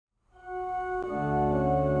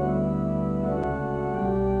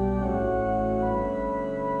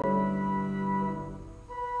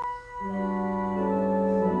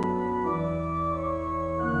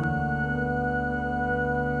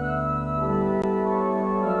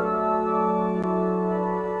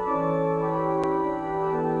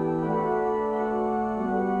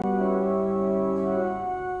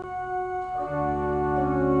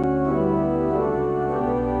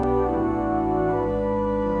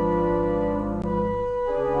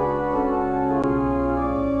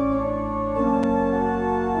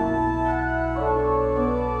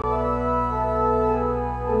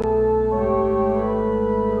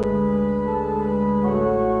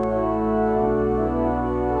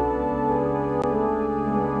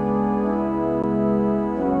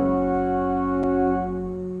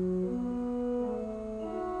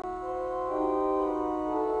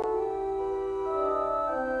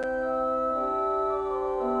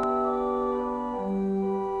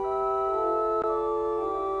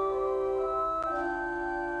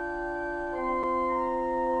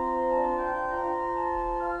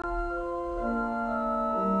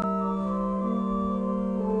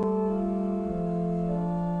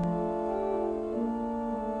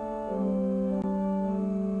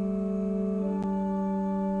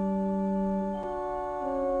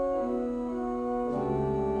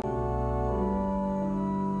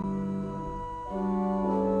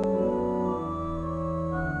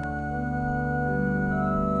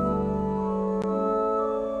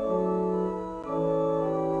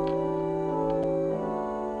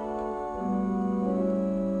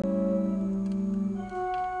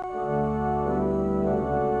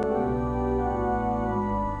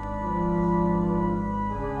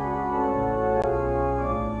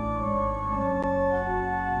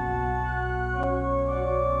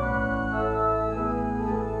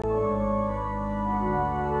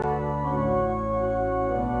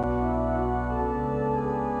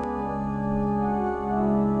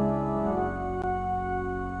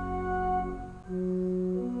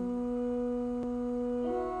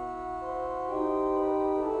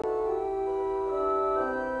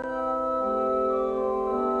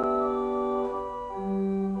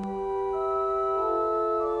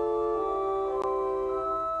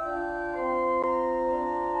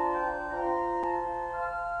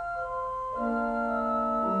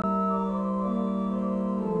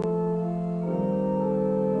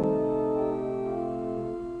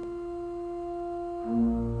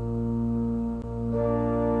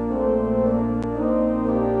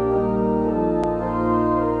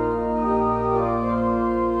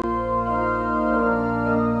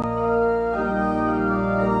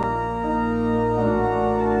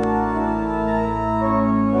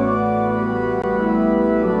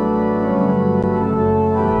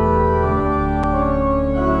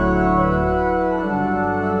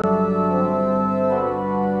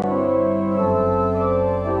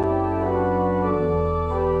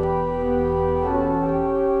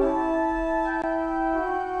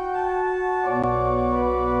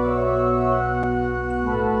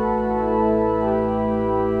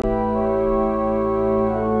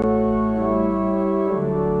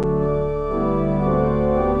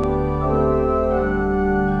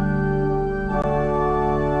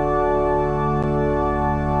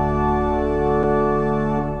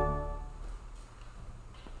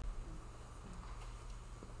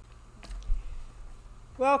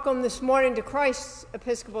Welcome this morning to Christ's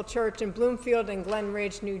Episcopal Church in Bloomfield and Glen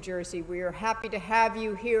Ridge, New Jersey. We are happy to have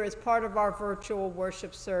you here as part of our virtual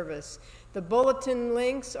worship service. The bulletin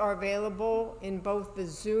links are available in both the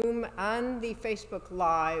Zoom and the Facebook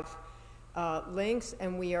Live links,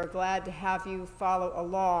 and we are glad to have you follow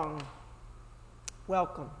along.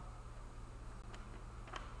 Welcome.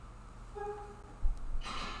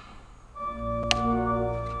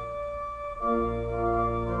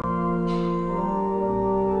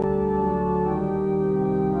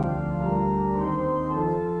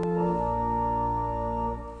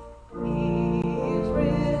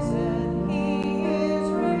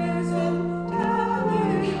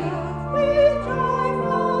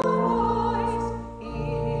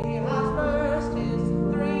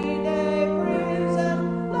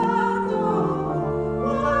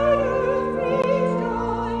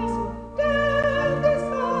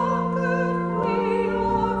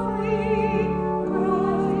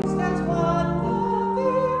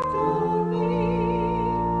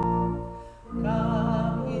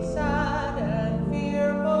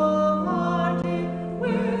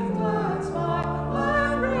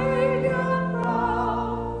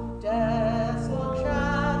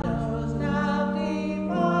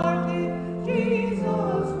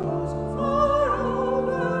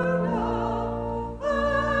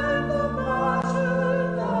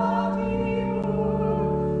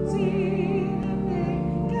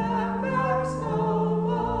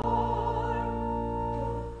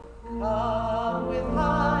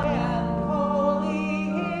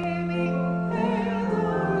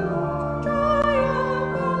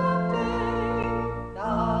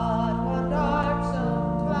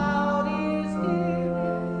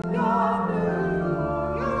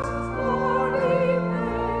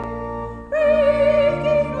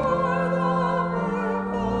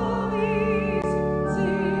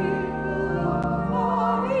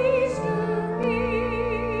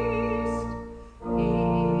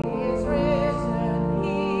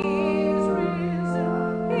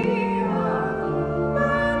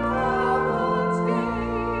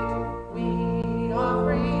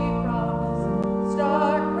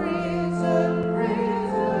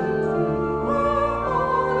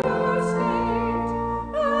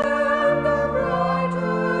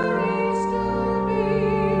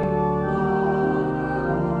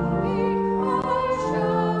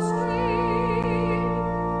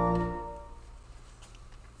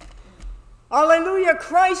 Alleluia,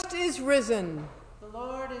 Christ is risen. The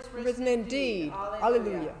Lord is Risen indeed.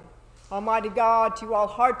 Alleluia. Almighty God, to you all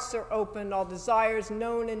hearts are open, all desires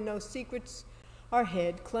known and no secrets are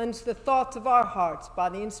hid. Cleanse the thoughts of our hearts by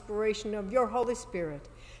the inspiration of your Holy Spirit,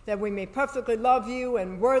 that we may perfectly love you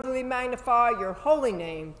and worthily magnify your holy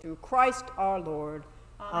name through Christ our Lord.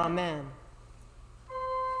 Amen.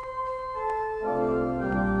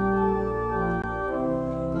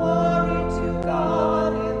 Glory to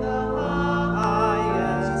God in the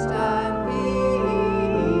highest, and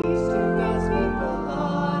peace to God's people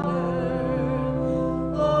on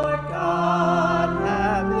earth. Lord God,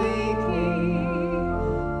 heavenly King,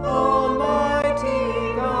 Almighty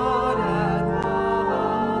God and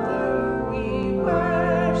Father, we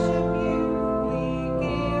worship you, we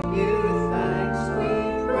give you thanks, we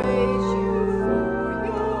praise you for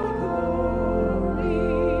your glory.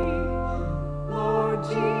 Lord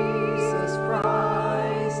Jesus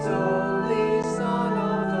Christ, only Son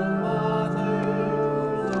of the Mother,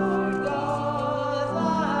 Lord God,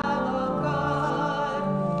 Lamb of God,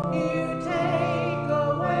 you take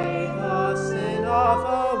away the sin of the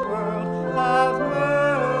world. Have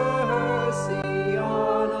mercy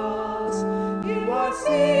on us. You are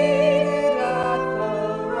seated at the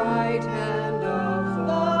right hand of the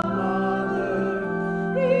Mother.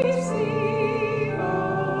 Receive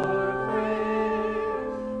our prayer.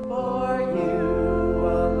 For you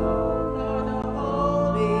alone are the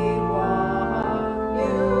Holy One.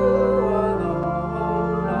 You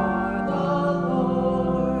alone are the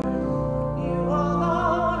Lord. You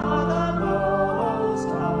alone are the Most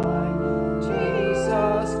High.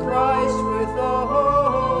 Jesus Christ with the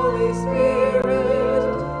Holy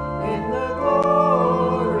Spirit, in the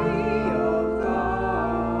glory of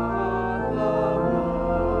God the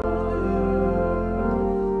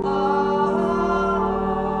Father.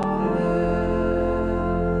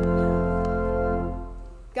 Amen.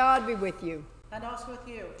 God be with you. And also with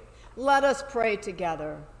you. Let us pray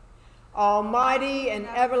together. Almighty and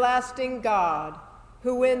everlasting God,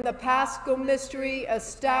 who in the Paschal mystery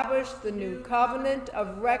established the new covenant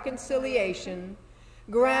of reconciliation,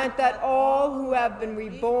 grant that all who have been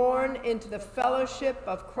reborn into the fellowship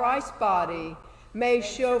of Christ's body may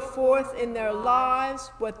show forth in their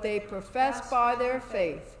lives what they profess by their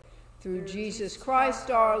faith, through Jesus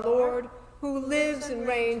Christ our Lord, who lives and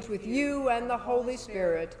reigns with you and the Holy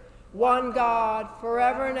Spirit, one God,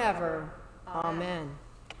 forever and ever. Amen.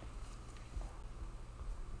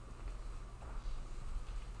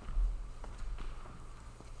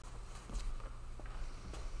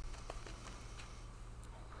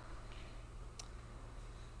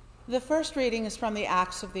 The first reading is from the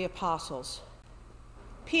Acts of the Apostles.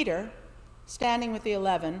 Peter, standing with the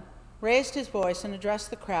 11, raised his voice and addressed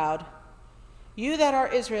the crowd. "You that are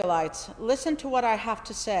Israelites, listen to what I have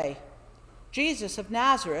to say. Jesus of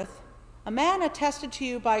Nazareth, a man attested to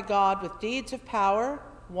you by God with deeds of power,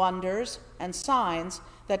 wonders, and signs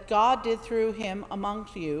that God did through him among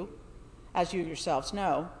you, as you yourselves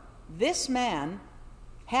know, this man,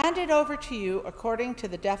 handed over to you according to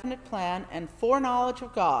the definite plan and foreknowledge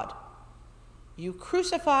of God, you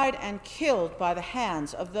crucified and killed by the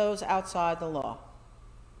hands of those outside the law.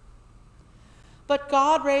 But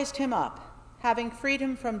God raised him up, having freed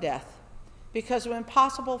him from death, because it was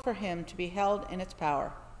impossible for him to be held in its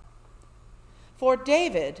power. For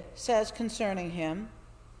David says concerning him,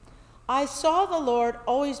 I saw the Lord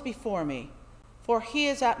always before me, for he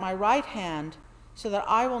is at my right hand, so that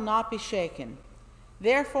I will not be shaken.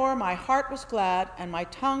 Therefore my heart was glad, and my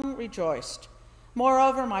tongue rejoiced.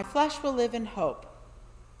 Moreover, my flesh will live in hope.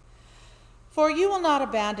 For you will not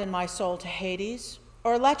abandon my soul to Hades,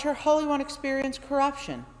 or let your Holy One experience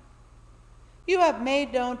corruption. You have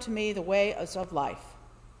made known to me the ways of life.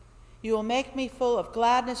 You will make me full of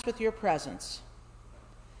gladness with your presence.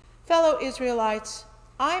 Fellow Israelites,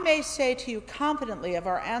 I may say to you confidently of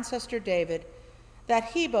our ancestor David,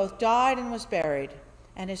 that he both died and was buried,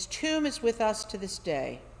 and his tomb is with us to this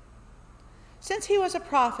day. Since he was a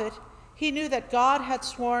prophet, he knew that God had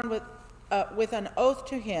sworn with an oath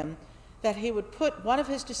to him that he would put one of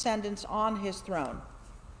his descendants on his throne.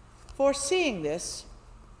 Foreseeing this,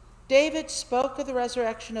 David spoke of the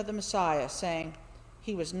resurrection of the Messiah, saying,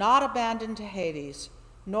 he was not abandoned to Hades,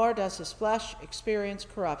 nor does his flesh experience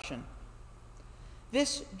corruption.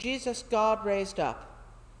 This Jesus God raised up,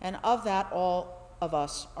 and of that all of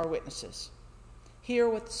us are witnesses. Hear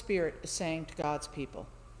what the Spirit is saying to God's people.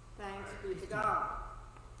 Thanks be to God.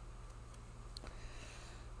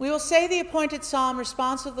 We will say the appointed psalm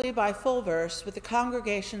responsively by full verse, with the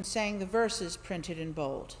congregation saying the verses printed in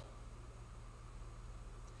bold.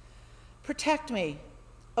 Protect me,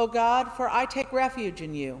 O God, for I take refuge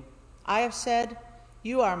in you. I have said,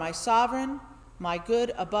 you are my sovereign, my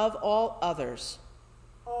good above all others.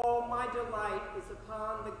 All my delight is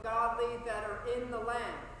upon the godly that are in the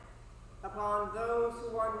land, upon those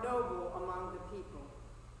who are noble among the people.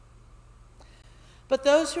 But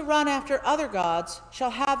those who run after other gods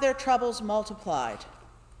shall have their troubles multiplied.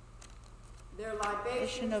 Their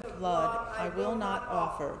libation of blood I will not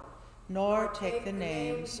offer, nor take the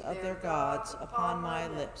names of their gods upon my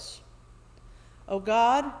lips. O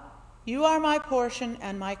God, you are my portion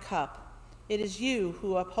and my cup. It is you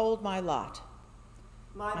who uphold my lot.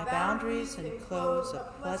 My boundaries enclose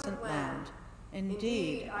a pleasant land.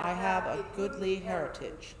 Indeed, I have a goodly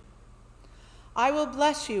heritage. I will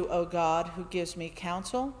bless you, O God, who gives me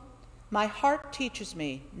counsel. My heart teaches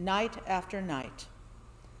me night after night.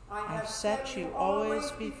 I have set you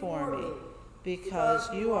always before me.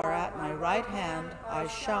 Because you are at my right hand, I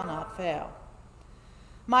shall not fail.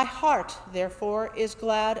 My heart, therefore, is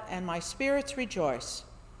glad, and my spirits rejoice.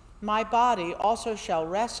 My body also shall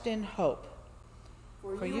rest in hope.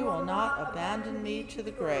 For you will not abandon me to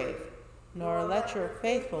the grave, nor let your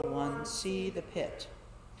faithful one see the pit.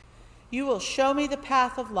 You will show me the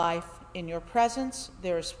path of life. In your presence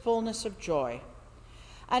there is fullness of joy,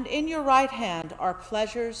 and in your right hand are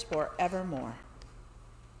pleasures for evermore.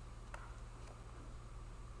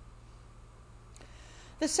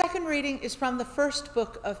 The second reading is from the first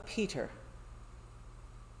book of Peter.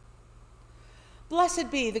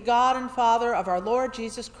 Blessed be the God and Father of our Lord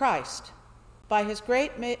Jesus Christ. By his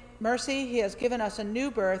great mercy he has given us a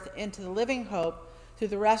new birth into the living hope through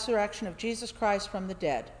the resurrection of Jesus Christ from the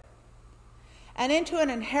dead, and into an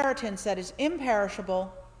inheritance that is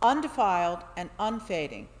imperishable, undefiled, and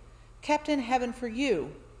unfading, kept in heaven for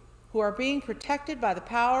you, who are being protected by the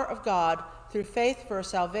power of God through faith for a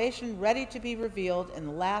salvation ready to be revealed in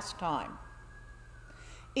the last time.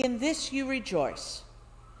 In this you rejoice.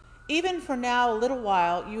 Even for now a little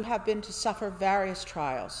while you have been to suffer various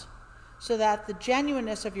trials, so that the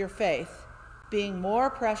genuineness of your faith, being more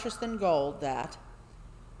precious than gold that,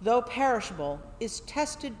 though perishable, is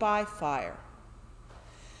tested by fire,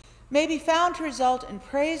 may be found to result in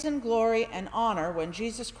praise and glory and honor when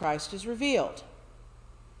Jesus Christ is revealed.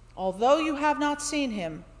 Although you have not seen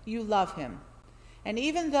him, you love him. And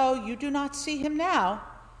even though you do not see him now,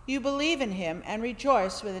 you believe in him and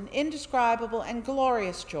rejoice with an indescribable and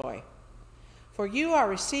glorious joy. For you are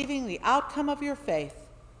receiving the outcome of your faith,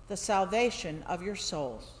 the salvation of your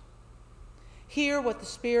souls. Hear what the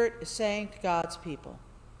Spirit is saying to God's people.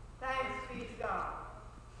 Thanks be to God.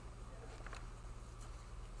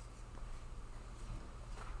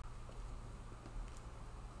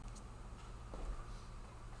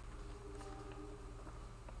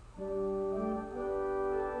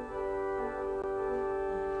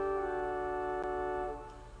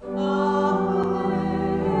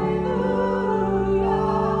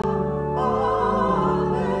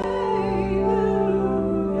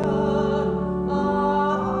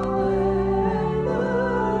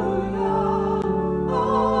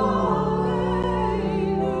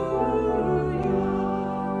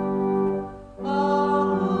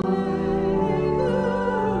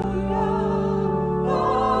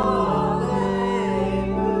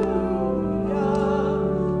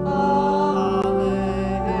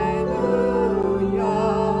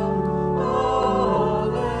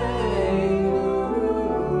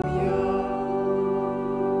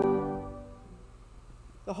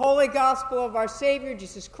 Gospel of our Savior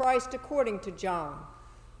Jesus Christ according to John.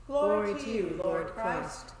 Glory to you, Lord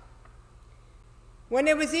Christ. When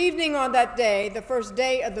it was evening on that day, the first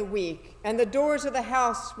day of the week, and the doors of the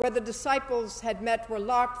house where the disciples had met were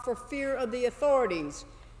locked for fear of the authorities,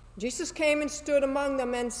 Jesus came and stood among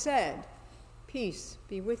them and said, "Peace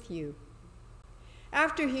be with you."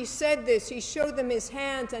 After he said this, he showed them his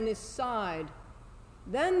hands and his side.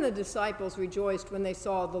 Then the disciples rejoiced when they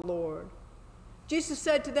saw the Lord. Jesus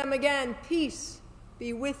said to them again, "Peace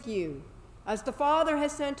be with you. As the Father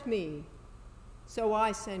has sent me, so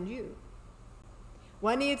I send you."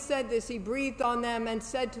 When he had said this, he breathed on them and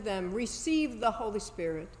said to them, "Receive the Holy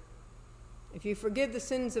Spirit. If you forgive the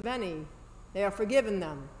sins of any, they are forgiven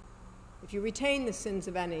them. If you retain the sins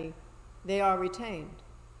of any, they are retained."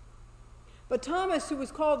 But Thomas, who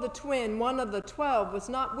was called the twin, one of the 12, was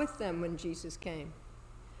not with them when Jesus came.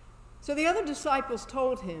 So the other disciples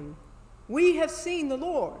told him, "We have seen the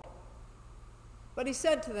Lord." But he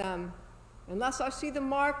said to them, "Unless I see the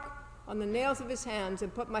mark on the nails of his hands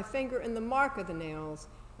and put my finger in the mark of the nails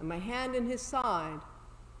and my hand in his side,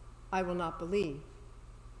 I will not believe."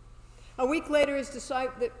 A week later, his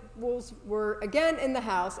disciples were again in the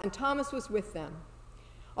house, and Thomas was with them.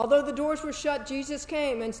 Although the doors were shut, Jesus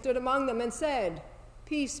came and stood among them and said,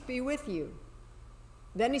 "Peace be with you."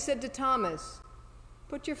 Then he said to Thomas,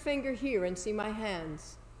 "Put your finger here and see my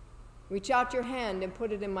hands. Reach out your hand and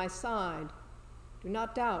put it in my side. Do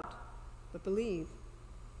not doubt, but believe."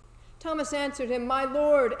 Thomas answered him, "My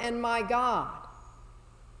Lord and my God."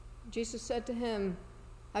 Jesus said to him,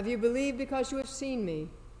 "Have you believed because you have seen me?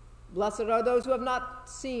 Blessed are those who have not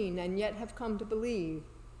seen and yet have come to believe."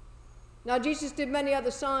 Now Jesus did many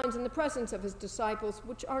other signs in the presence of his disciples,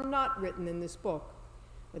 which are not written in this book.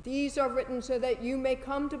 But these are written so that you may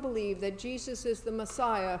come to believe that Jesus is the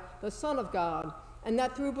Messiah, the Son of God, and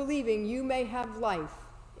that through believing you may have life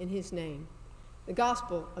in his name. The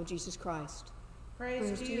Gospel of Jesus Christ.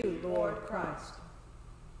 Praise to you, Lord Christ.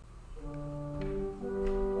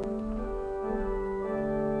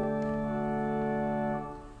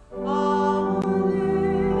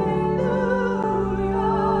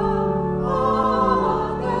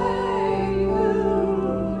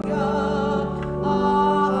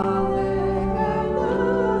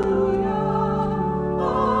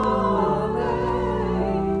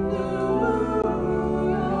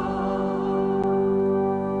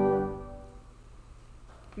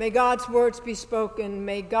 May God's words be spoken.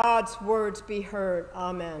 May God's words be heard.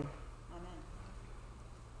 Amen. Amen.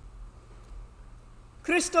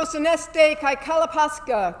 Christos aneste kai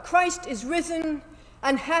kalapascha. Christ is risen,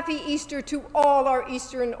 and happy Easter to all our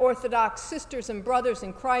Eastern Orthodox sisters and brothers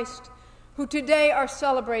in Christ who today are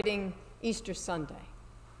celebrating Easter Sunday.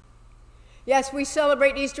 Yes, we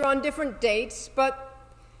celebrate Easter on different dates, but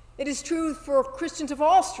it is true for Christians of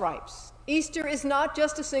all stripes. Easter is not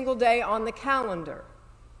just a single day on the calendar.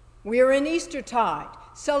 We are in Eastertide,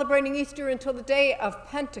 celebrating Easter until the day of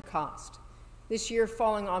Pentecost, this year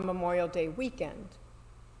falling on Memorial Day weekend.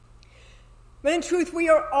 But in truth, we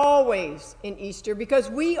are always in Easter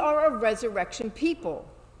because we are a resurrection people.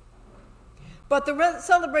 But the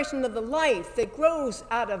celebration of the life that grows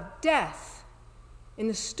out of death in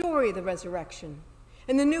the story of the resurrection,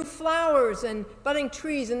 and the new flowers and budding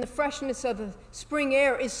trees and the freshness of the spring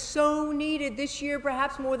air is so needed this year,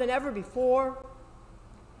 perhaps more than ever before.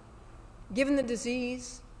 Given the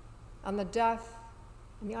disease and the death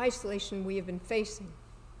and the isolation we have been facing.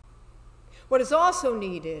 What is also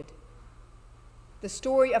needed, the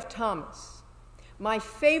story of Thomas, my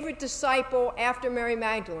favorite disciple after Mary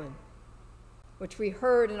Magdalene, which we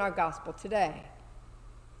heard in our gospel today.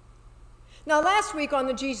 Now, last week on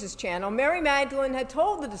the Jesus Channel, Mary Magdalene had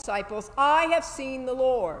told the disciples, "I have seen the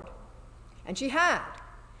Lord." And she had.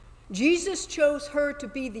 Jesus chose her to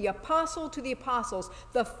be the apostle to the apostles,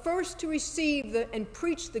 the first to receive and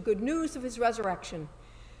preach the good news of his resurrection.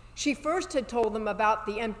 She first had told them about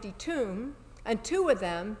the empty tomb, and two of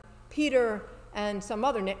them, Peter and some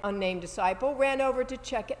other unnamed disciple, ran over to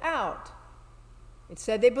check it out. It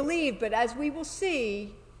said they believed, but as we will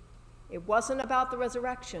see, it wasn't about the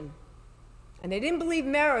resurrection. And they didn't believe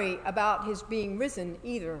Mary about his being risen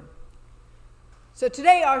either. So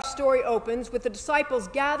today our story opens with the disciples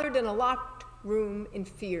gathered in a locked room in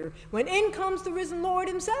fear, when in comes the risen Lord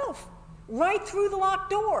himself, right through the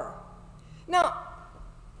locked door. Now,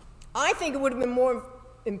 I think it would have been more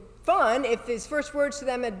fun if his first words to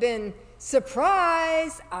them had been,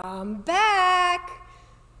 "Surprise, I'm back."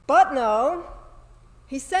 But no,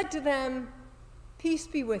 he said to them, "Peace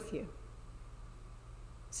be with you."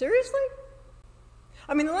 Seriously?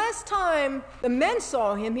 I mean, the last time the men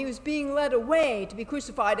saw him, he was being led away to be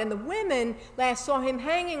crucified, and the women last saw him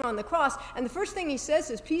hanging on the cross, and the first thing he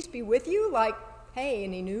says is, "Peace be with you," like, hey,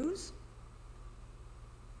 any news?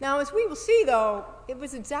 Now, as we will see, though, it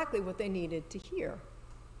was exactly what they needed to hear.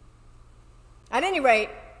 At any rate,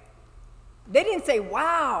 they didn't say,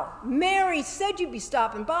 "Wow, Mary said you'd be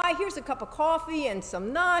stopping by. Here's a cup of coffee and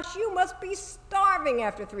some nosh. You must be starving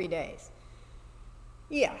after 3 days."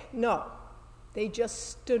 Yeah, no. They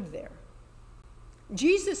just stood there.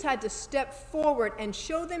 Jesus had to step forward and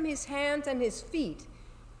show them his hands and his feet.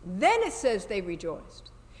 Then it says they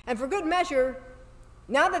rejoiced. And for good measure,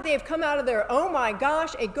 now that they have come out of their, "Oh my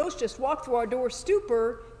gosh, a ghost just walked through our door"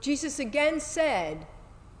 stupor, Jesus again said,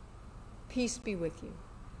 "Peace be with you."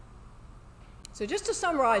 So just to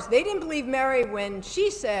summarize, they didn't believe Mary when she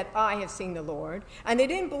said, "I have seen the Lord," and they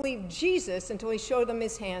didn't believe Jesus until he showed them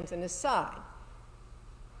his hands and his side.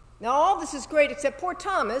 Now, all this is great, except poor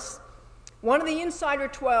Thomas, one of the Insider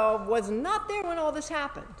 12, was not there when all this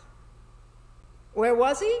happened. Where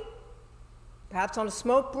was he? Perhaps on a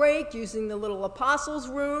smoke break, using the little apostles'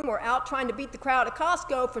 room, or out trying to beat the crowd at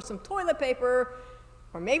Costco for some toilet paper,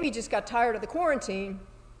 or maybe he just got tired of the quarantine.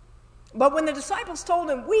 But when the disciples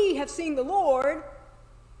told him, "We have seen the Lord,"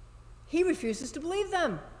 he refuses to believe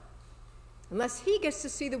them, unless he gets to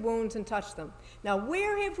see the wounds and touch them. Now,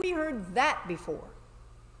 where have we heard that before?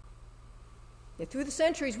 Yet through the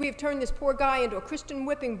centuries, we have turned this poor guy into a Christian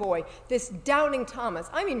whipping boy, this doubting Thomas.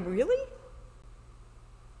 I mean, really?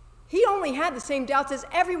 He only had the same doubts as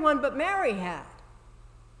everyone but Mary had.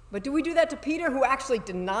 But do we do that to Peter, who actually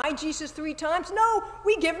denied Jesus 3 times? No,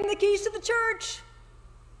 we give him the keys to the church.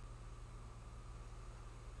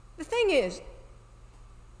 The thing is,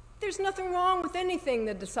 there's nothing wrong with anything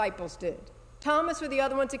the disciples did, Thomas or the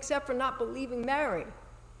other ones, except for not believing Mary.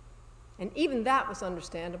 And even that was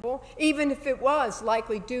understandable, even if it was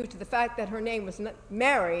likely due to the fact that her name was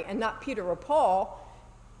Mary and not Peter or Paul.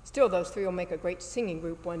 Still, those three will make a great singing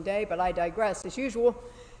group one day, but I digress as usual.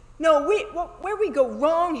 No, where we go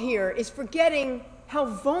wrong here is forgetting how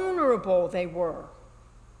vulnerable they were,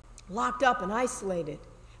 locked up and isolated,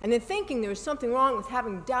 and then thinking there was something wrong with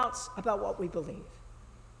having doubts about what we believe.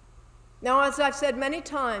 Now, as I've said many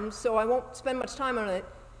times, so I won't spend much time on it,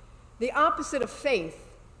 the opposite of faith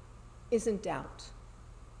isn't doubt.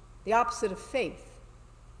 The opposite of faith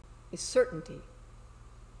is certainty.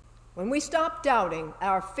 When we stop doubting,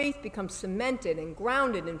 our faith becomes cemented and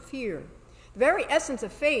grounded in fear. The very essence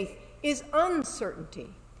of faith is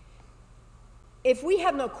uncertainty. If we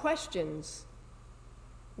have no questions,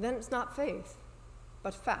 then it's not faith,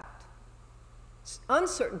 but fact.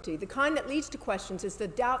 Uncertainty, the kind that leads to questions, is the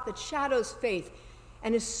doubt that shadows faith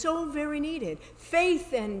and is so very needed.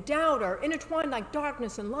 Faith and doubt are intertwined like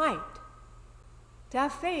darkness and light. To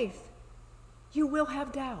have faith, you will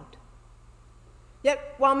have doubt.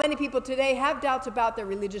 Yet, while many people today have doubts about their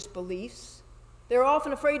religious beliefs, they're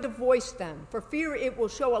often afraid to voice them, for fear it will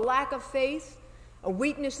show a lack of faith, a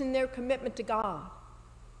weakness in their commitment to God.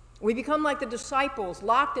 We become like the disciples,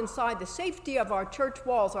 locked inside the safety of our church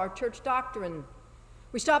walls, our church doctrine.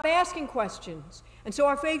 We stop asking questions, and so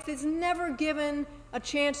our faith is never given a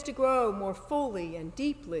chance to grow more fully and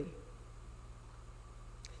deeply.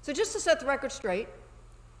 So just to set the record straight,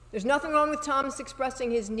 there's nothing wrong with Thomas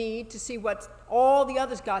expressing his need to see what all the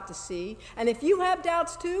others got to see. And if you have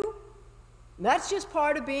doubts too, that's just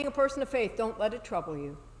part of being a person of faith. Don't let it trouble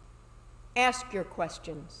you. Ask your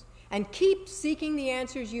questions and keep seeking the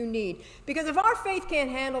answers you need. Because if our faith can't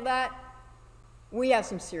handle that, we have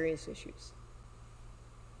some serious issues.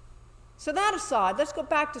 So that aside, let's go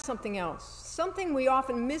back to something else, something we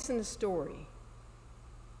often miss in the story.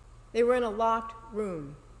 They were in a locked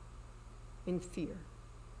room in fear.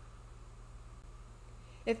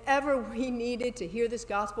 If ever we needed to hear this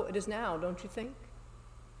gospel, it is now, don't you think?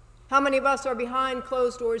 How many of us are behind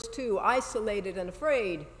closed doors too, isolated and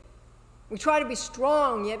afraid? We try to be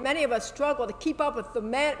strong, yet many of us struggle to keep up with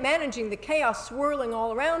managing the chaos swirling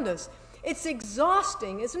all around us. It's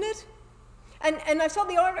exhausting, isn't it? And I saw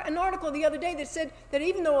an article the other day that said that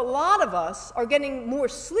even though a lot of us are getting more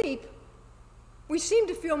sleep, we seem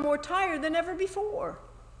to feel more tired than ever before.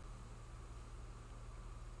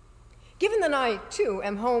 Given that I, too,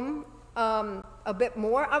 am home a bit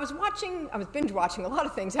more, I was binge watching a lot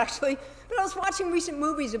of things, actually, but I was watching recent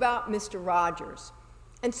movies about Mr. Rogers.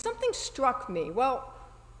 And something struck me. Well,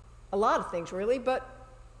 a lot of things, really, but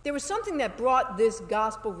there was something that brought this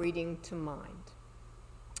gospel reading to mind.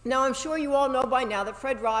 Now, I'm sure you all know by now that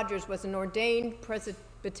Fred Rogers was an ordained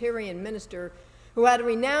Presbyterian minister who had a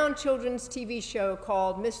renowned children's TV show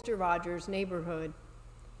called Mr. Rogers' Neighborhood.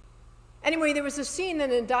 Anyway, there was a scene in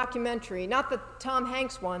a documentary, not the Tom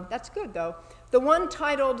Hanks one, that's good though, the one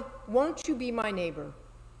titled, "Won't You Be My Neighbor?"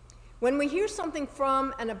 When we hear something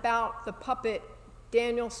from and about the puppet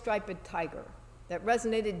Daniel Striped Tiger that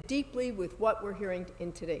resonated deeply with what we're hearing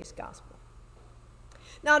in today's gospel.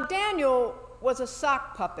 Now, Daniel was a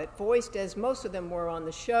sock puppet, voiced as most of them were on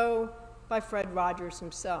the show by Fred Rogers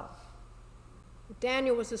himself.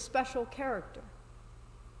 Daniel was a special character.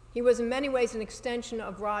 He was in many ways an extension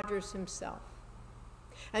of Rogers himself.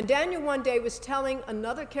 And Daniel one day was telling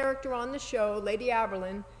another character on the show, Lady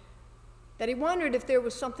Aberlin, that he wondered if there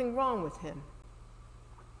was something wrong with him.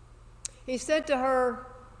 He said to her,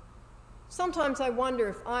 "Sometimes I wonder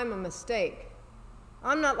if I'm a mistake.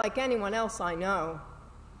 I'm not like anyone else I know.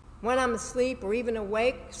 When I'm asleep or even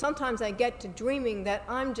awake, sometimes I get to dreaming that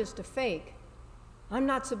I'm just a fake. I'm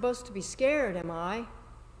not supposed to be scared, am I?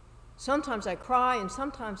 Sometimes I cry and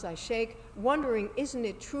sometimes I shake, wondering, isn't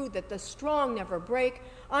it true that the strong never break?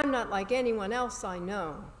 I'm not like anyone else I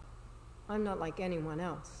know. I'm not like anyone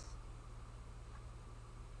else."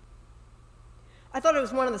 I thought it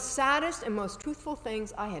was one of the saddest and most truthful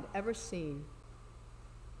things I had ever seen.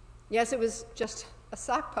 Yes, it was just a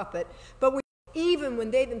sock puppet, but even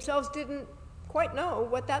when they themselves didn't quite know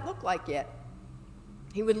what that looked like yet.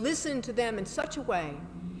 He would listen to them in such a way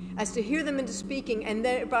as to hear them into speaking and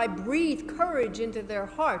thereby breathe courage into their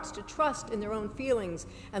hearts to trust in their own feelings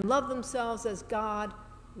and love themselves as God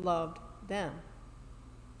loved them.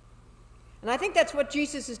 And I think that's what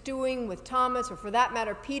Jesus is doing with Thomas, or for that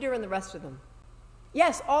matter, Peter and the rest of them.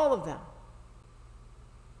 Yes, all of them.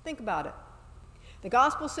 Think about it. The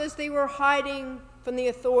gospel says they were hiding from the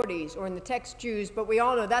authorities, or in the text, Jews, but we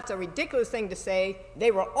all know that's a ridiculous thing to say.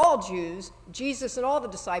 They were all Jews, Jesus and all the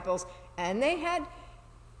disciples, and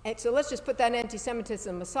so let's just put that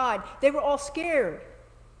anti-Semitism aside. They were all scared,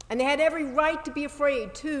 and they had every right to be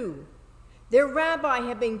afraid, too. Their rabbi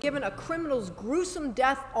had been given a criminal's gruesome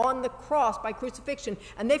death on the cross by crucifixion,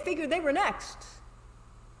 and they figured they were next.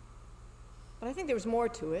 But I think there was more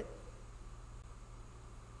to it.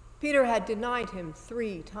 Peter had denied him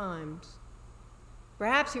 3 times.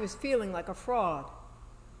 Perhaps he was feeling like a fraud,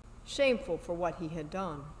 shameful for what he had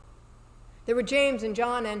done. There were James and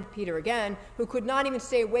John and Peter again, who could not even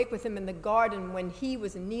stay awake with him in the garden when he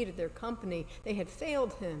was in need of their company. They had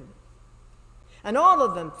failed him. And all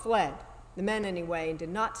of them fled, the men anyway, and did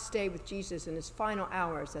not stay with Jesus in his final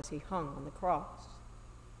hours as he hung on the cross.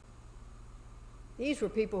 These were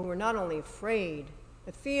people who were not only afraid,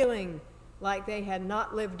 but feeling like they had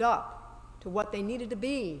not lived up to what they needed to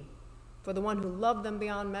be for the one who loved them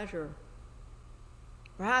beyond measure.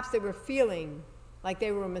 Perhaps they were feeling like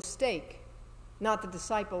they were a mistake, not the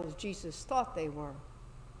disciples Jesus thought they were.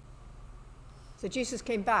 So Jesus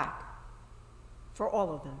came back for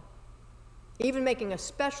all of them, even making a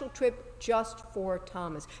special trip just for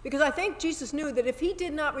Thomas. Because I think Jesus knew that if he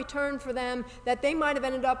did not return for them, that they might have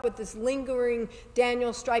ended up with this lingering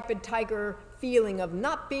Daniel Striped Tiger feeling of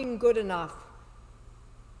not being good enough.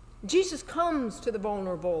 Jesus comes to the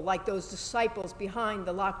vulnerable, like those disciples behind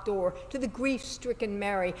the locked door, to the grief-stricken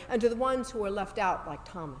Mary, and to the ones who are left out, like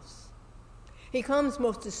Thomas. He comes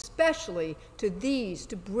most especially to these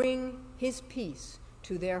to bring his peace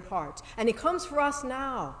to their hearts. And he comes for us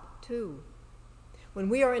now, too. When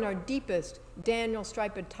we are in our deepest Daniel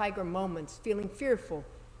Striped Tiger moments, feeling fearful,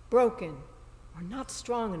 broken, or not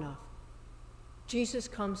strong enough, Jesus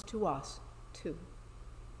comes to us too.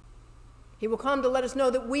 He will come to let us know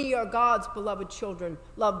that we are God's beloved children,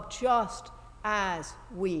 loved just as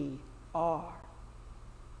we are.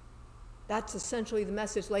 That's essentially the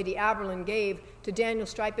message Lady Aberlin gave to Daniel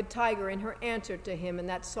Striped Tiger in her answer to him in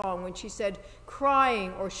that song when she said,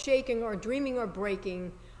 crying or shaking or dreaming or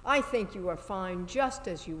breaking, I think you are fine just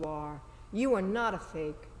as you are. You are not a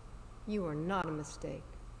fake. You are not a mistake.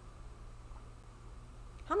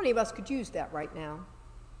 How many of us could use that right now?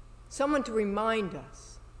 Someone to remind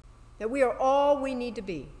us that we are all we need to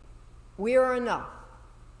be. We are enough,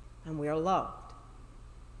 and we are loved.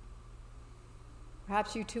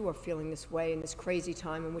 Perhaps you too are feeling this way in this crazy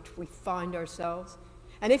time in which we find ourselves.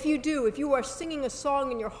 And if you do, if you are singing a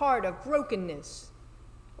song in your heart of brokenness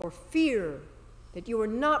or fear that you are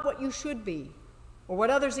not what you should be or what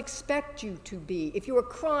others expect you to be, if you are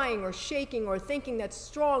crying or shaking or thinking that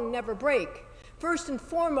strong never break, first and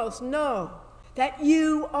foremost know that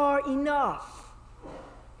you are enough,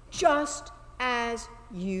 just as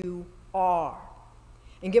you are.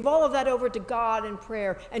 And give all of that over to God in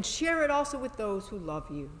prayer and share it also with those who love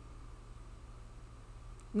you.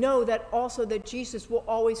 Know that also that Jesus will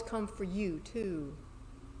always come for you too.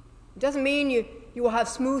 It doesn't mean you will have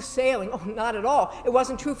smooth sailing. Oh, not at all. It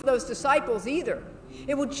wasn't true for those disciples either.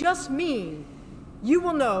 It will just mean you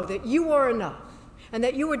will know that you are enough and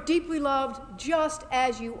that you are deeply loved just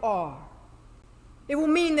as you are. It will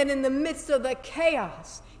mean that in the midst of the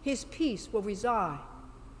chaos, his peace will reside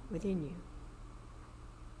within you.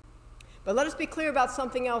 But let us be clear about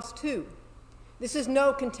something else too. This is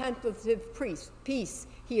no contemplative peace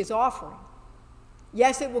he is offering.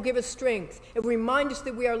 Yes, it will give us strength. It will remind us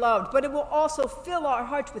that we are loved, but it will also fill our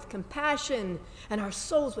hearts with compassion and our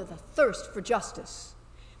souls with a thirst for justice.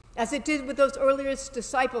 As it did with those earliest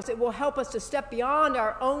disciples, it will help us to step beyond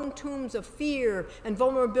our own tombs of fear and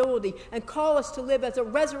vulnerability and call us to live as a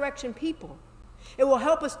resurrection people. It will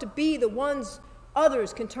help us to be the ones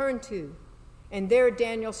others can turn to in their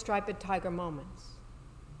Daniel Striped Tiger moments.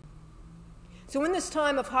 So in this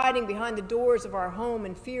time of hiding behind the doors of our home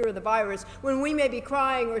in fear of the virus, when we may be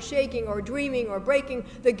crying or shaking or dreaming or breaking,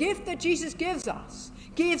 the gift that Jesus gives us,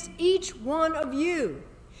 gives each one of you,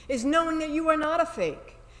 is knowing that you are not a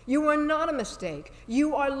fake. You are not a mistake.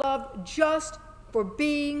 You are loved just for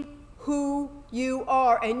being who you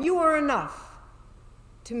are, and you are enough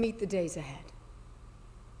to meet the days ahead.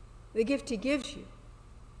 The gift he gives you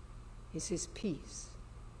is his peace.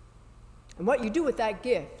 And what you do with that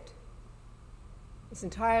gift is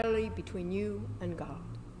entirely between you and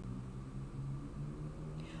God.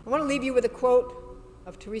 I want to leave you with a quote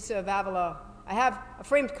of Teresa of Avila. I have a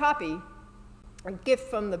framed copy, a gift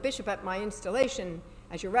from the bishop at my installation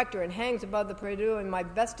as your rector, and hangs above the prie-dieu in my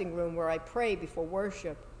vesting room where I pray before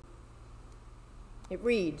worship. It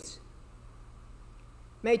reads,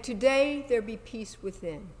 "May today there be peace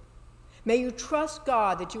within. May you trust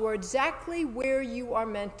God that you are exactly where you are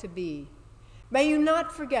meant to be. May you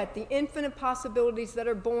not forget the infinite possibilities that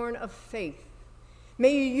are born of faith.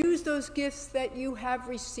 May you use those gifts that you have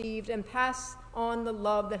received and pass on the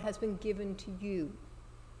love that has been given to you.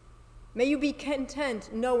 May you be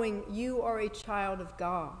content knowing you are a child of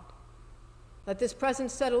God. Let this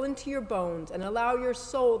presence settle into your bones and allow your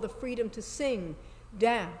soul the freedom to sing,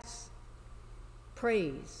 dance,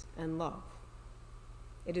 praise, and love.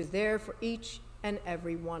 It is there for each and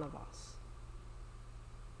every one of us."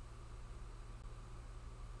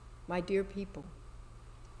 My dear people,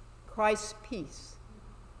 Christ's peace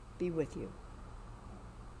be with you.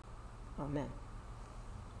 Amen.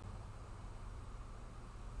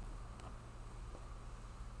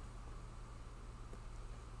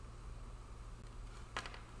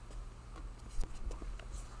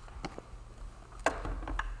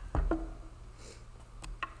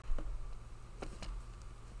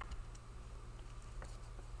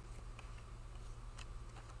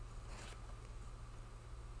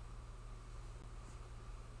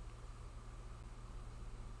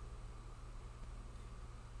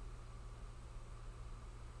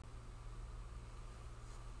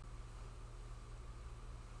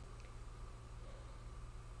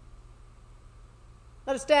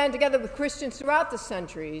 Let us stand together with Christians throughout the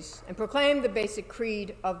centuries and proclaim the basic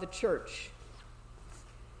creed of the Church.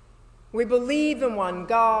 We believe in one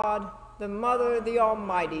God, the Mother, the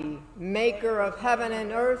Almighty, maker of heaven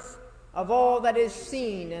and earth, of all that is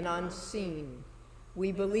seen and unseen.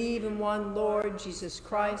 We believe in one Lord Jesus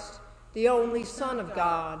Christ, the only Son of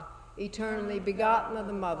God, eternally begotten of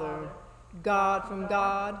the Mother, God from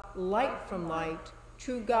God, light from light,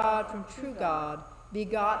 true God from true God,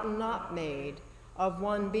 begotten, not made, of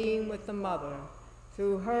one being with the Mother.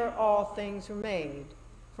 Through her all things were made.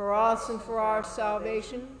 For us and for our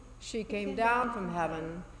salvation, she came down from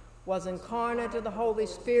heaven, was incarnate of the Holy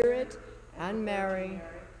Spirit and Mary,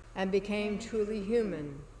 and became truly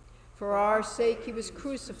human. For our sake he was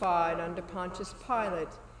crucified under Pontius Pilate.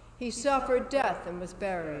 He suffered death and was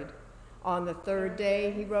buried. On the third day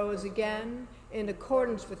he rose again, in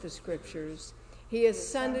accordance with the Scriptures. He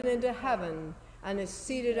ascended into heaven and is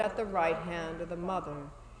seated at the right hand of the Mother.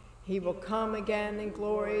 He will come again in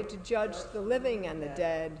glory to judge the living and the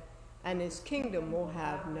dead, and his kingdom will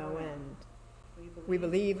have no end. We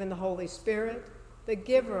believe in the Holy Spirit, the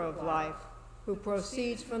giver of life, who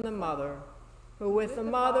proceeds from the Mother, who with the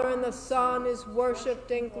Mother and the Son is worshipped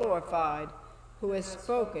and glorified, who has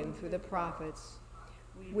spoken through the prophets.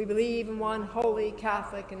 We believe in one holy,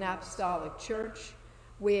 Catholic, and apostolic church.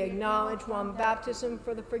 We acknowledge one baptism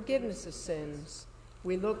for the forgiveness of sins.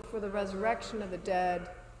 We look for the resurrection of the dead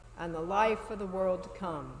and the life of the world to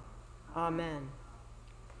come. Amen.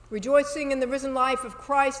 Rejoicing in the risen life of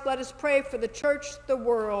Christ, let us pray for the church, the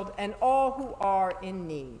world, and all who are in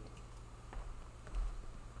need.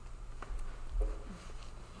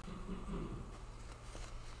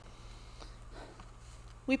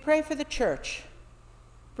 We pray for the church.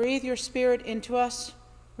 Breathe your Spirit into us,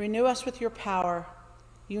 renew us with your power,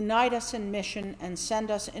 unite us in mission, and send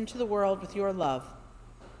us into the world with your love.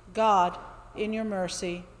 God, in your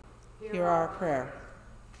mercy, hear our prayer.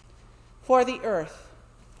 For the earth,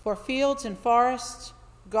 for fields and forests,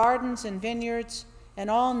 gardens and vineyards, and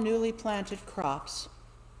all newly planted crops.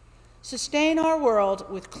 Sustain our world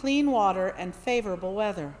with clean water and favorable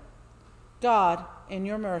weather. God, in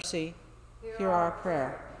your mercy, hear our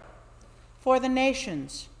prayer. For the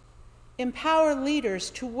nations, empower leaders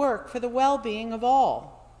to work for the well-being of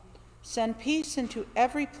all. Send peace into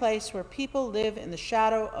every place where people live in the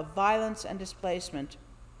shadow of violence and displacement.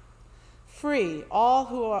 Free all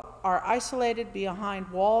who are isolated behind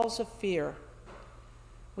walls of fear.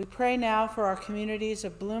 We pray now for our communities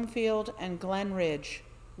of Bloomfield and Glen Ridge.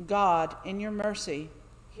 God, in your mercy,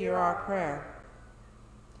 hear our prayer.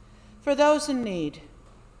 For those in need,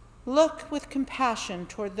 look with compassion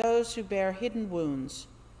toward those who bear hidden wounds.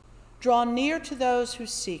 Draw near to those who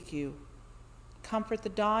seek you. Comfort the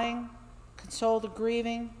dying, console the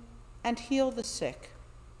grieving, and heal the sick.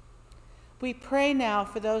 We pray now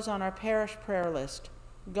for those on our parish prayer list.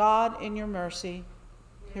 God, in your mercy,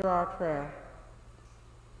 hear our prayer.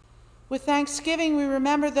 With thanksgiving, we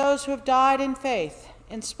remember those who have died in faith.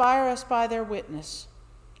 Inspire us by their witness.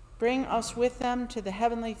 Bring us with them to the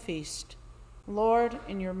heavenly feast. Lord,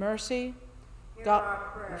 in your mercy, hear our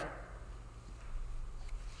prayer.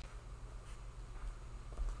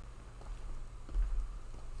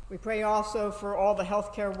 We pray also for all the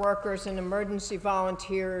healthcare workers and emergency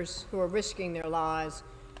volunteers who are risking their lives.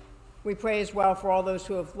 We pray as well for all those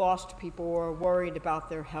who have lost people or are worried about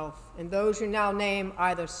their health, and those who now name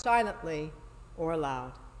either silently or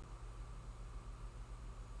aloud.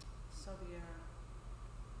 Sylvia,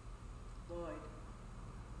 Lloyd,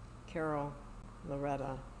 Carol,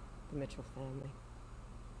 Loretta, the Mitchell family.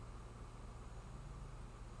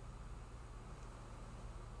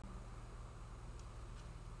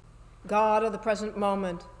 God of the present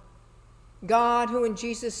moment, God who in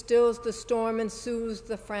Jesus stills the storm and soothes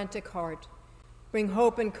the frantic heart, bring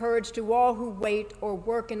hope and courage to all who wait or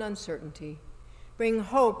work in uncertainty. Bring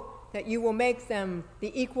hope that you will make them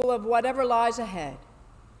the equal of whatever lies ahead.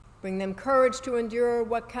 Bring them courage to endure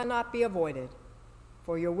what cannot be avoided.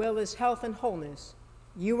 For your will is health and wholeness.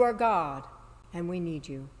 You are God, and we need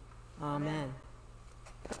you. Amen.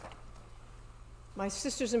 My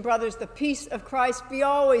sisters and brothers, the peace of Christ be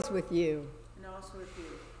always with you. and also with you.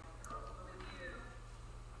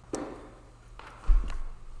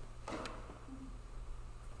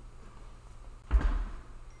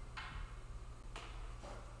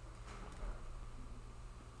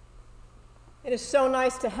 It is so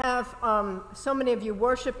nice to have so many of you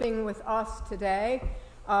worshiping with us today.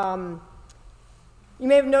 You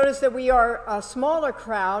may have noticed that we are a smaller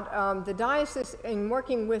crowd. The diocese, in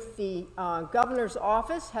working with the governor's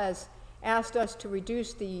office, has asked us to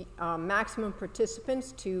reduce the maximum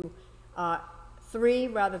participants to 3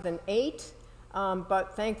 rather than 8.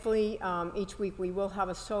 But thankfully, each week we will have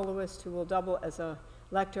a soloist who will double as a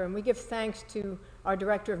lector. And we give thanks to our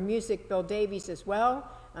director of music, Bill Davies, as well.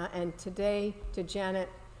 And today to Janet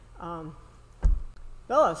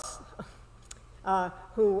Billis,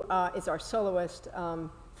 who is our soloist,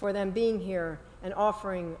 for them being here and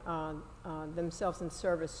offering themselves in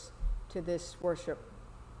service to this worship.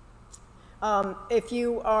 If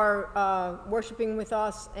you are worshiping with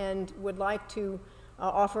us and would like to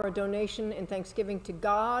offer a donation in thanksgiving to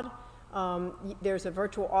God, there's a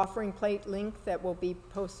virtual offering plate link that will be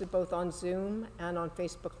posted both on Zoom and on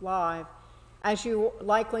Facebook Live. As you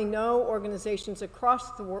likely know, organizations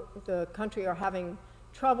across the country are having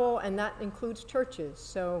trouble, and that includes churches.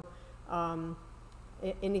 So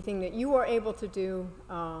anything that you are able to do,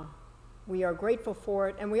 we are grateful for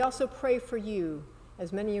it. And we also pray for you,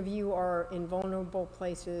 as many of you are in vulnerable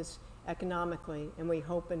places economically, and we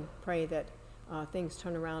hope and pray that things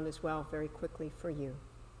turn around as well very quickly for you.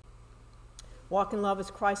 Walk in love as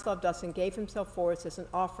Christ loved us and gave himself for us as an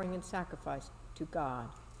offering and sacrifice to God.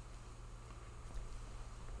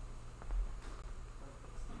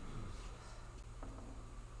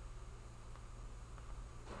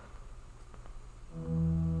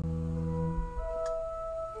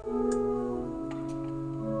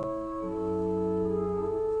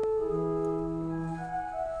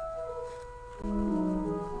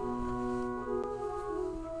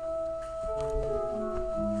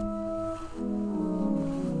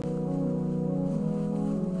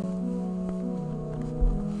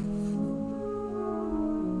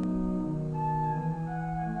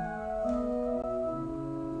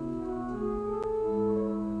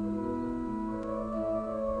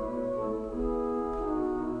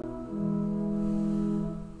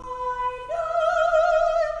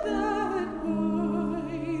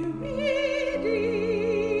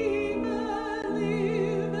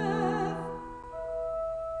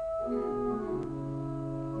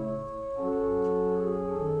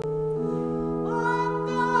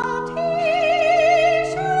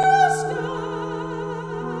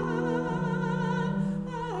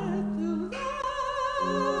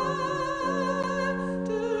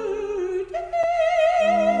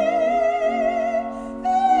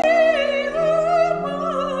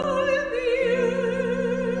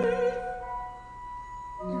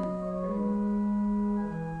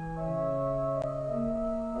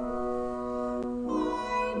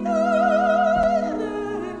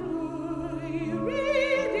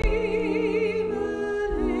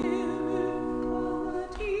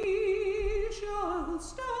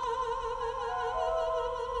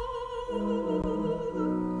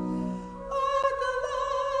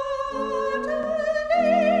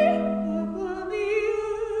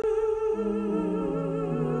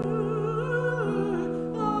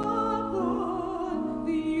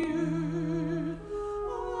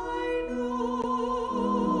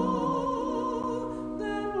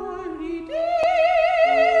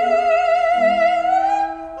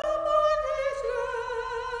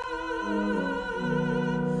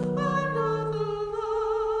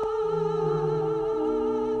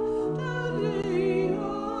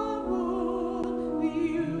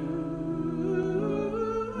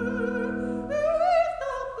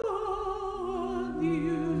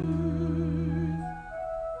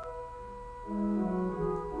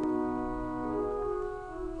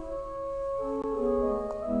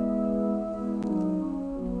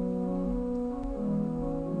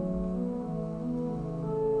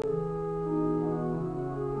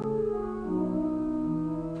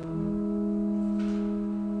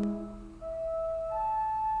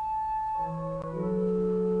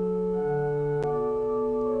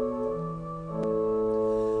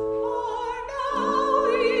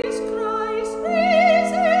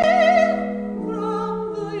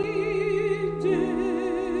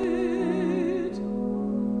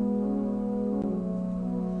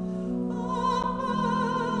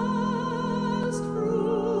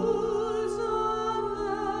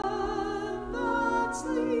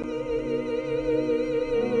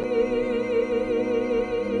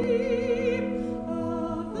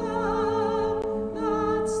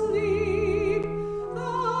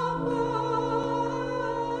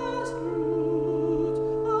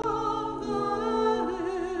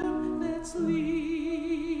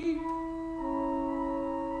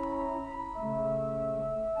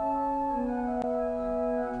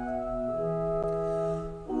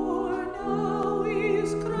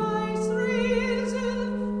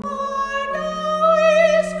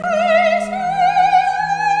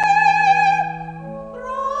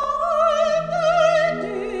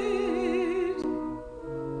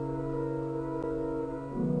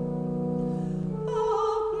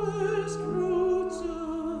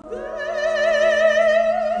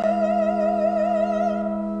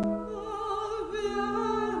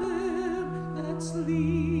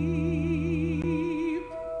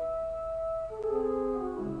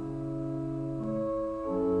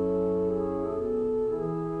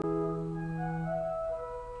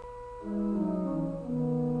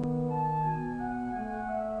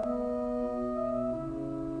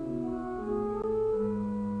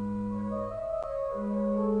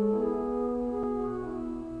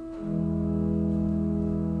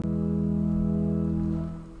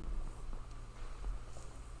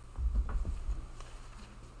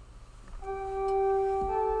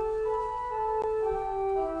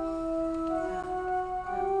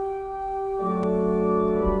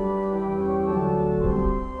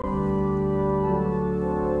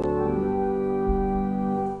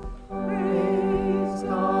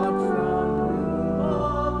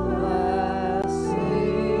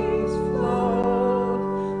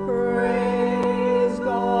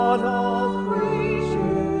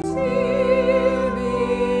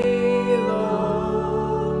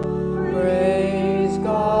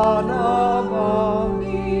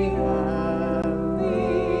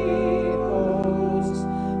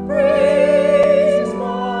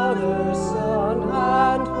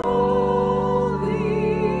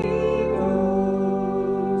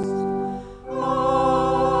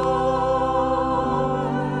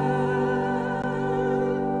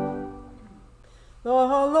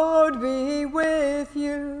 Lord be with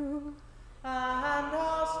you. And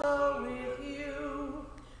also with you.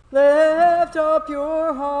 Lift up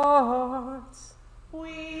your hearts.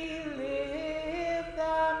 We lift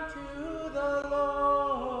them to the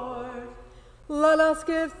Lord. Let us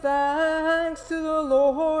give thanks to the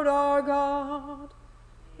Lord our God.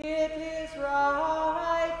 It is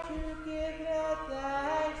right to give Him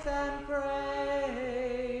thanks and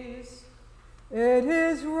praise. It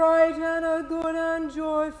is right and a good and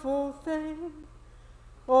joyful thing,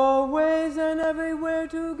 always and everywhere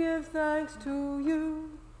to give thanks to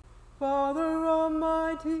you, Father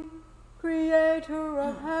Almighty, Creator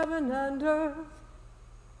of heaven and earth.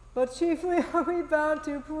 But chiefly are we bound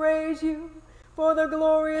to praise you for the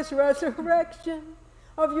glorious resurrection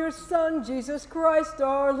of your Son, Jesus Christ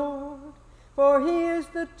our Lord. For he is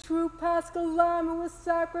the true Paschal Lamb who was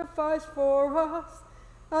sacrificed for us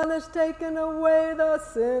and has taken away the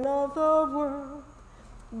sin of the world.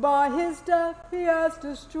 By his death he has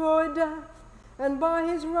destroyed death, and by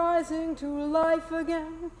his rising to life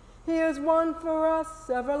again, he has won for us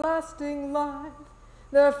everlasting life.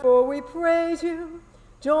 Therefore we praise you,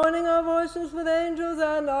 joining our voices with angels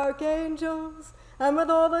and archangels, and with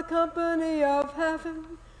all the company of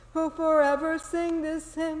heaven, who forever sing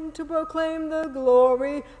this hymn to proclaim the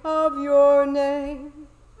glory of your name.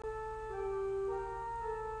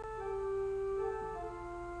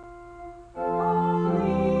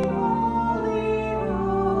 Holy, holy,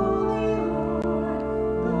 holy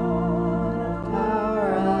Lord, God of power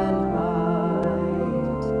and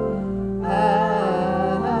might,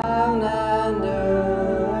 heaven and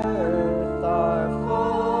earth are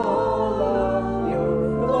full of your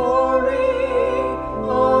glory.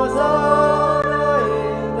 Hosanna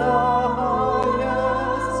in the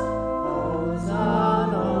highest,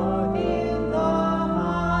 Hosanna in the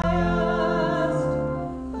highest.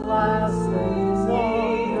 Blessed is he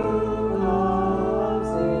who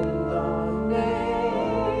comes in the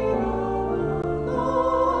name of the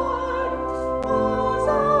Lord.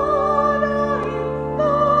 Hosanna in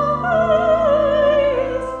the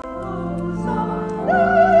highest, Hosanna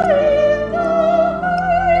in the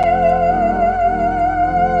highest.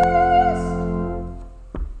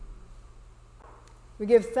 We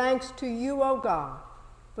give thanks to you, O God,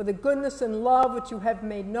 for the goodness and love which you have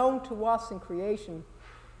made known to us in creation,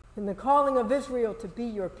 in the calling of Israel to be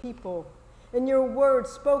your people, in your word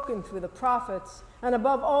spoken through the prophets, and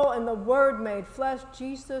above all in the word made flesh,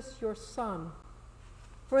 Jesus, your Son.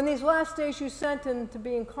 For in these last days you sent him to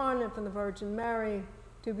be incarnate from the Virgin Mary,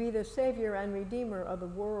 to be the Savior and Redeemer of the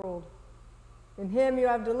world. In him you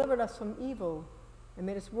have delivered us from evil and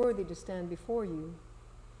made us worthy to stand before you.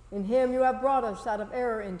 In him you have brought us out of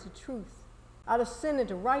error into truth, out of sin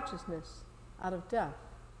into righteousness, out of death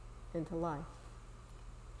into life.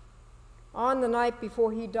 On the night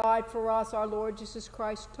before he died for us, our Lord Jesus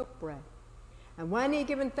Christ took bread. And when he had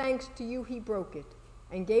given thanks to you, he broke it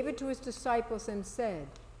and gave it to his disciples and said,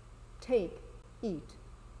 "Take, eat.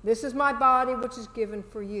 This is my body which is given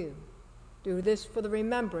for you. Do this for the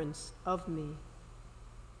remembrance of me."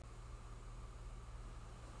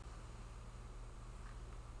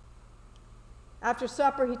 After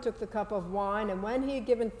supper, he took the cup of wine, and when he had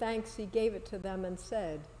given thanks, he gave it to them and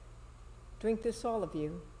said, "Drink this, all of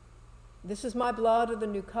you. This is my blood of the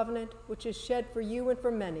new covenant, which is shed for you and for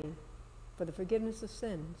many, for the forgiveness of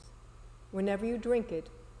sins. Whenever you drink it,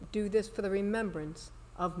 do this for the remembrance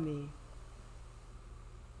of me."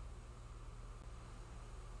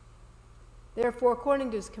 Therefore, according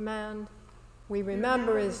to his command, we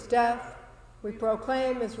remember his death, we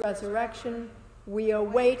proclaim his resurrection, we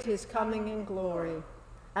await his coming in glory,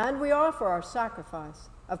 and we offer our sacrifice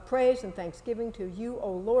of praise and thanksgiving to you,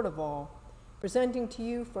 O Lord of all, presenting to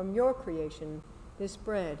you from your creation this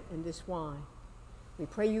bread and this wine. We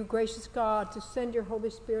pray you, gracious God, to send your Holy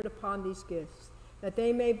Spirit upon these gifts, that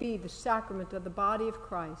they may be the sacrament of the body of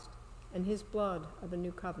Christ and his blood of the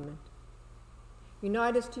new covenant.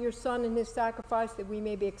 Unite us to your Son and his sacrifice, that we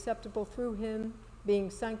may be acceptable through him, being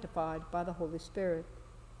sanctified by the Holy Spirit.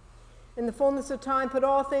 In the fullness of time, put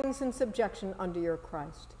all things in subjection under your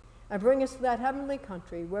Christ, and bring us to that heavenly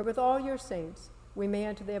country where with all your saints we may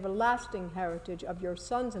enter the everlasting heritage of your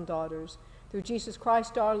sons and daughters, through Jesus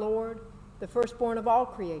Christ our Lord, the firstborn of all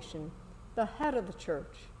creation, the head of the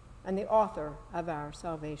church, and the author of our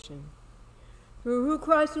salvation. Through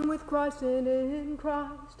Christ and with Christ and in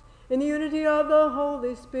Christ, in the unity of the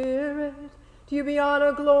Holy Spirit, to you be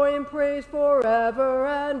honor, glory, and praise forever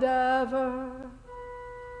and ever.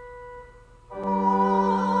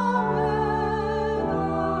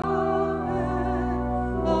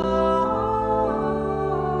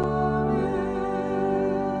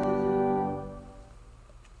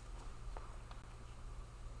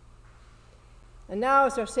 And now,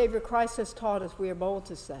 as our Savior Christ has taught us, we are bold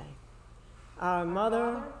to say, Our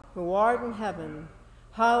Mother, who art in heaven,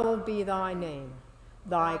 hallowed be thy name.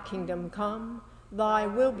 Thy kingdom come, thy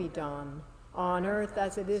will be done, on earth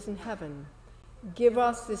as it is in heaven. Give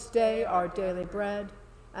us this day our daily bread,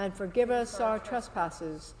 and forgive us our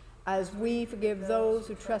trespasses, as we forgive those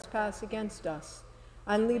who trespass against us.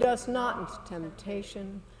 And lead us not into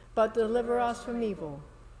temptation, but deliver us from evil.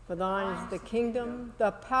 For thine is the kingdom,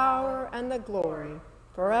 the power, and the glory,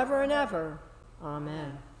 forever and ever.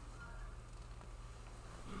 Amen.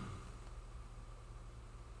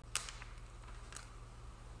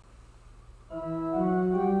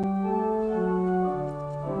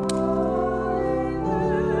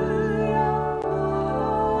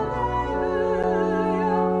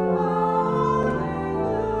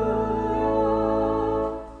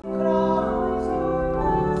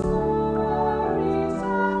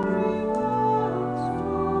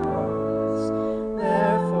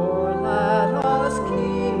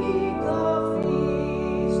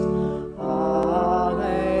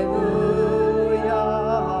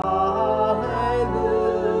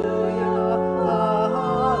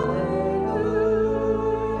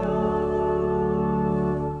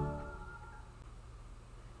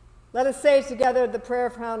 Let us say together the prayer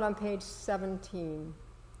found on page 17.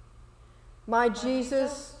 My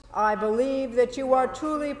Jesus, I believe that you are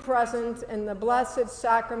truly present in the blessed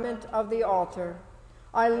sacrament of the altar.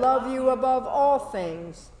 I love you above all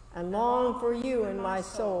things and long for you in my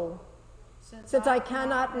soul. Since I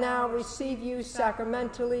cannot now receive you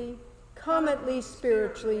sacramentally, come at least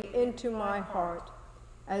spiritually into my heart,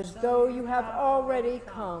 as though you have already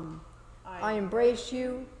come. I embrace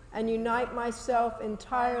you and unite myself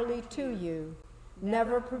entirely to you.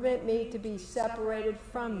 Never permit me to be separated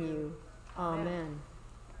from you. Amen.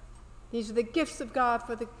 These are the gifts of God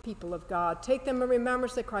for the people of God. Take them in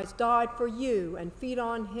remembrance that Christ died for you, and feed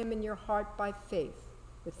on him in your heart by faith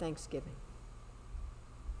with thanksgiving.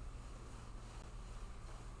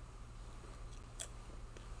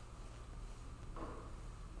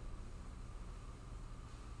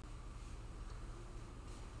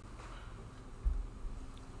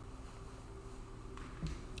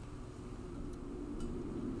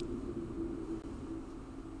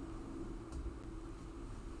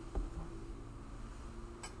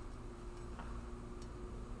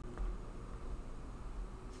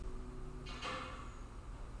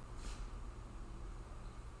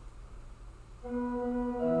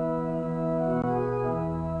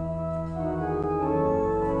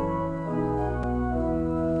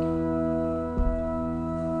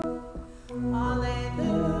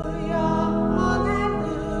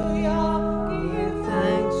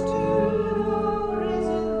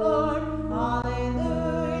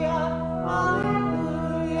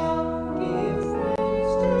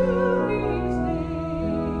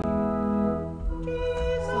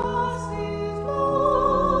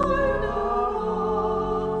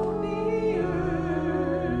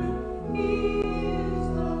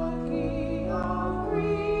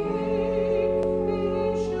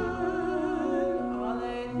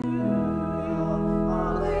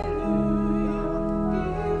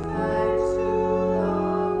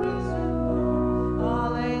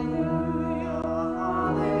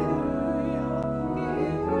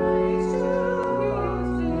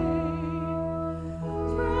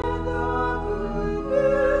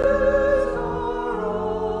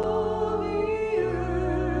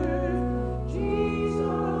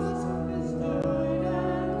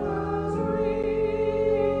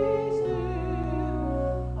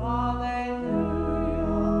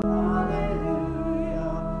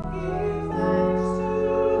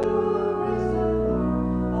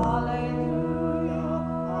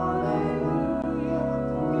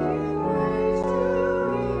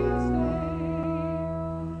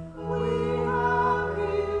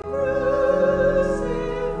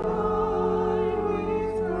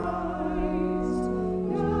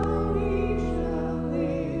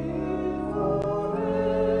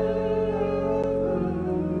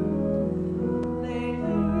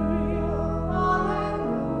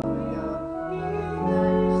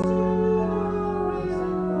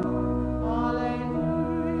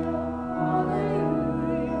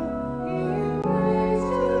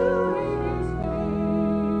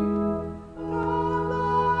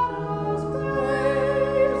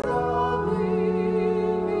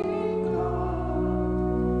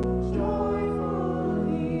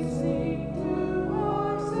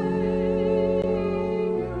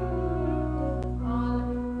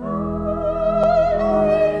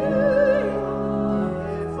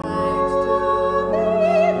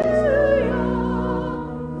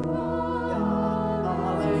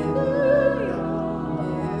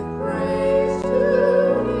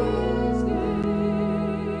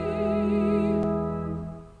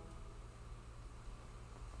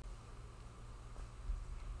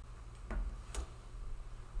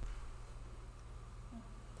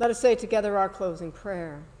 Let us say together our closing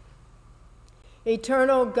prayer.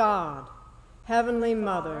 Eternal God, Heavenly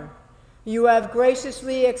Mother, you have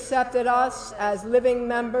graciously accepted us as living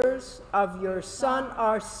members of your Son,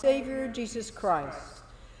 our Savior, Jesus Christ,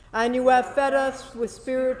 and you have fed us with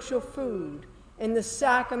spiritual food in the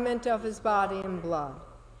sacrament of his body and blood.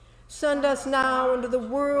 Send us now into the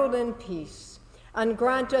world in peace, and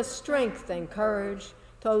grant us strength and courage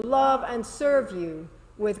to love and serve you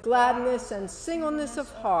with gladness and singleness of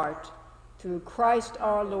heart, through Christ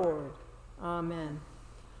our Lord. Amen.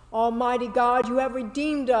 Almighty God, you have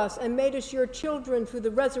redeemed us and made us your children through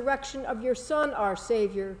the resurrection of your Son, our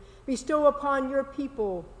Savior. Bestow upon your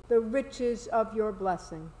people the riches of your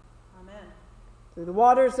blessing. Amen. Through the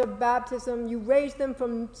waters of baptism, you raised them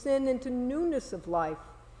from sin into newness of life.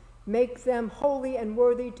 Make them holy and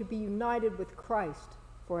worthy to be united with Christ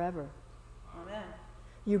forever. Amen.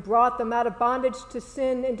 You brought them out of bondage to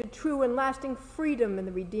sin into true and lasting freedom in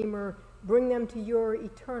the Redeemer. Bring them to your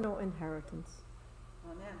eternal inheritance.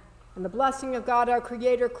 Amen. And the blessing of God, our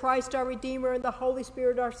Creator, Christ, our Redeemer, and the Holy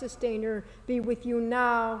Spirit, our Sustainer, be with you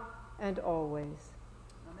now and always.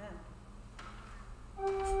 Amen.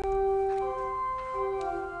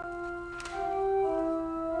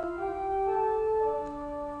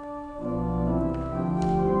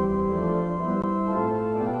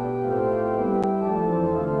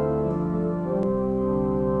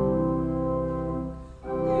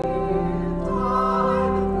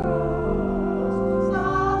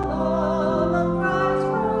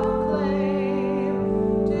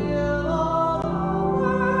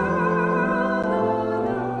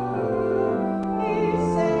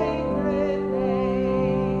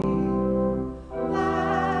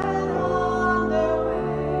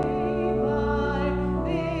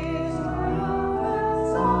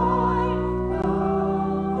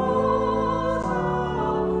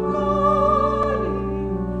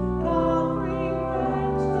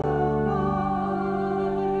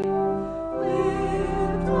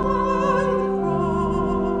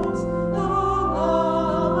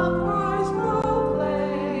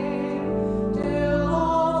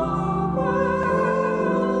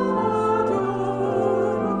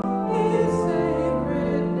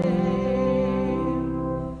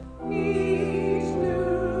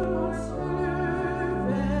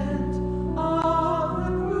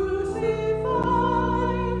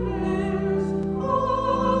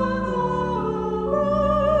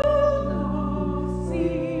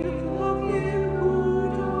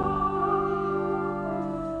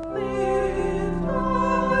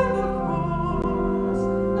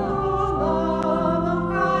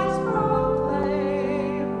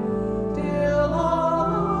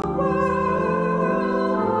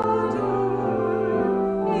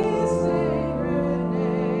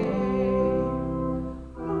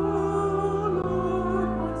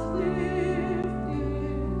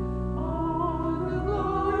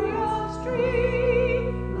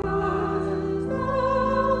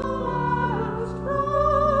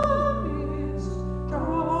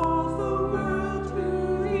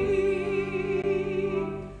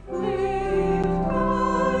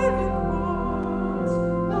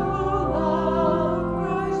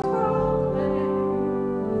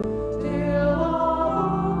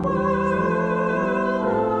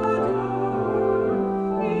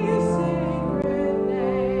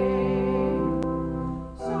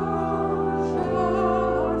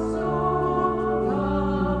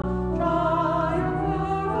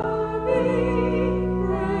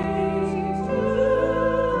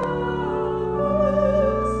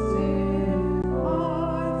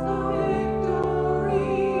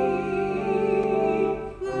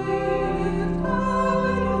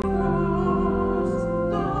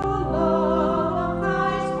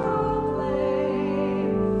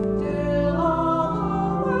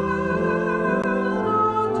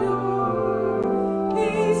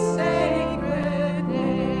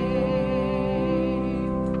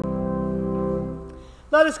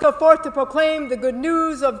 Let us go forth to proclaim the good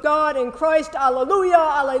news of God in Christ. Alleluia,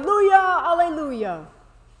 alleluia, alleluia.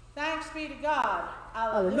 Thanks be to God.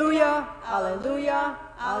 Alleluia, alleluia,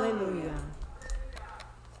 alleluia.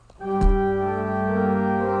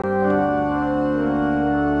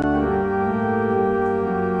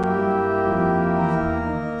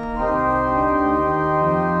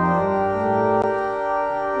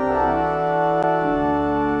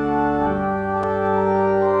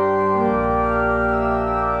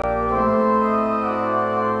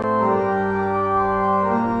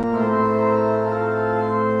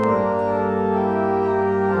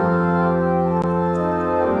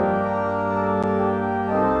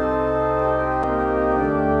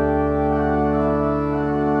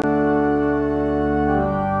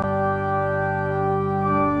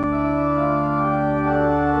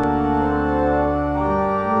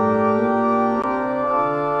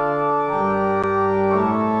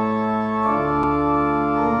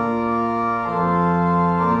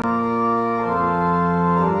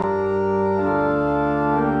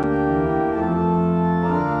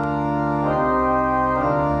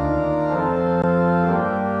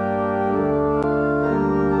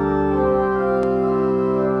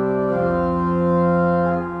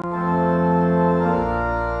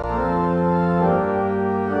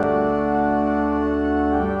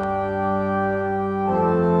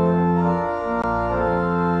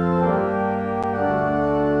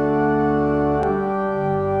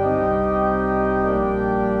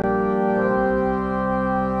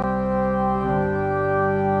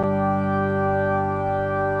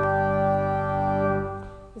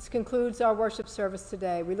 This concludes our worship service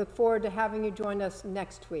today. We look forward to having you join us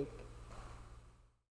next week.